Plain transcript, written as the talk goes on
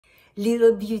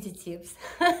little beauty tips.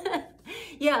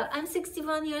 Yeah, I'm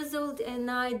 61 years old and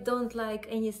I don't like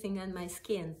anything on my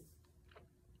skin.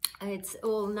 It's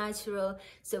all natural.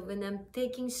 So when I'm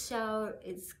taking shower,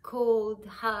 it's cold,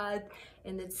 hot,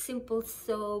 and it's simple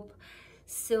soap.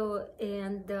 So,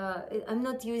 and I'm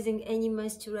not using any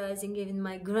moisturizing. Even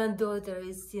my granddaughter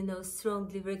is,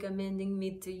 strongly recommending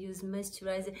me to use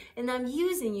moisturizer. And I'm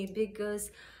using it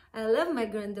because I love my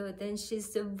granddaughter and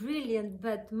she's so brilliant,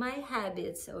 but my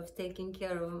habits of taking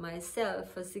care of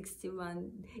myself for 61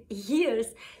 years.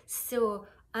 So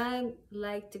I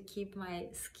like to keep my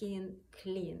skin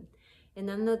clean. And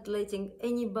I'm not letting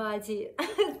anybody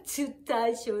to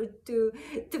touch or to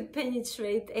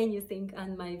penetrate anything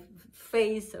on my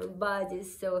face or body.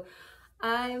 So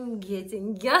I'm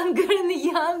getting younger and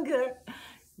younger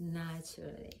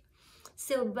naturally.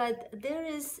 So, but there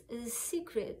is a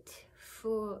secret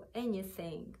for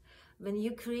anything. When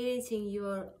you're creating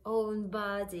your own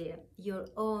body, your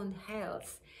own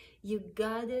health, you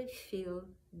gotta feel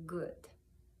good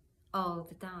all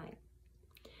the time.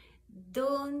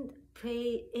 Don't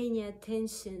pay any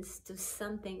attention to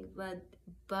something that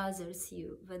bothers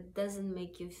you, that doesn't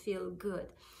make you feel good.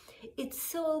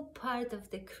 It's all part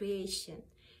of the creation.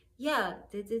 Yeah,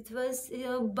 it was,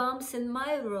 bumps in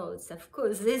my roads, of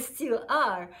course, they still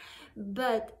are.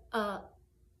 But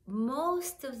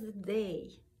most of the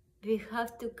day, we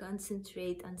have to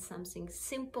concentrate on something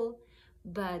simple,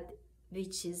 but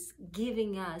which is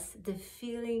giving us the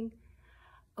feeling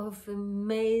of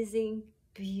amazing,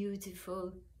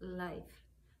 beautiful life,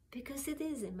 because it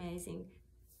is amazing.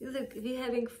 Look, we're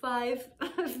having 5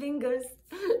 fingers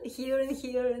here and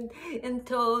here, and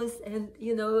toes, and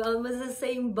almost the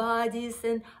same bodies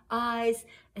and eyes,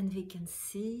 and we can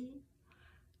see,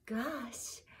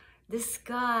 gosh, the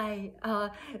sky,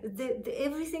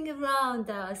 everything around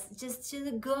us. Just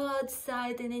go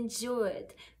outside and enjoy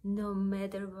it, no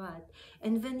matter what.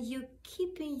 And when you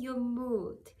keep in your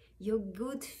mood, your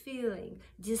good feeling,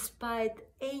 despite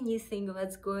anything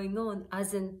that's going on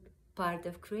as a part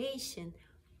of creation,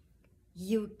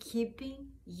 you keeping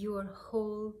your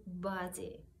whole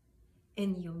body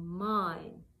and your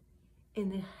mind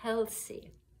in a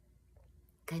healthy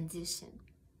condition.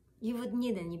 You would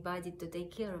need anybody to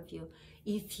take care of you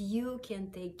if you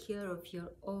can take care of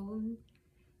your own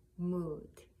mood,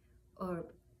 or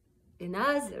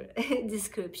another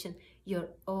description, your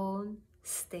own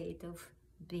state of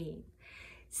being.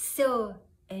 So,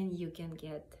 and you can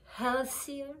get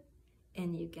healthier,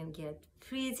 and you can get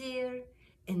prettier,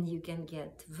 and you can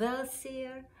get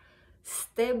wealthier,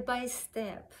 step by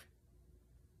step,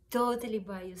 totally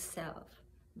by yourself,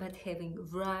 but having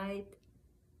right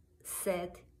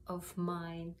set of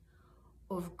mind,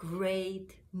 of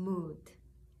great mood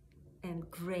and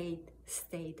great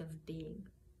state of being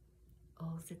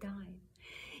all the time.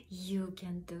 You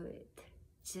can do it.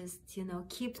 Just,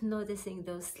 keep noticing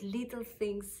those little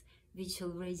things which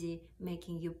already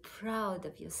making you proud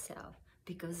of yourself,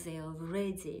 because they're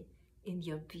already in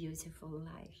your beautiful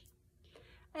life.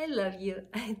 I love you.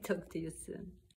 I talk to you soon.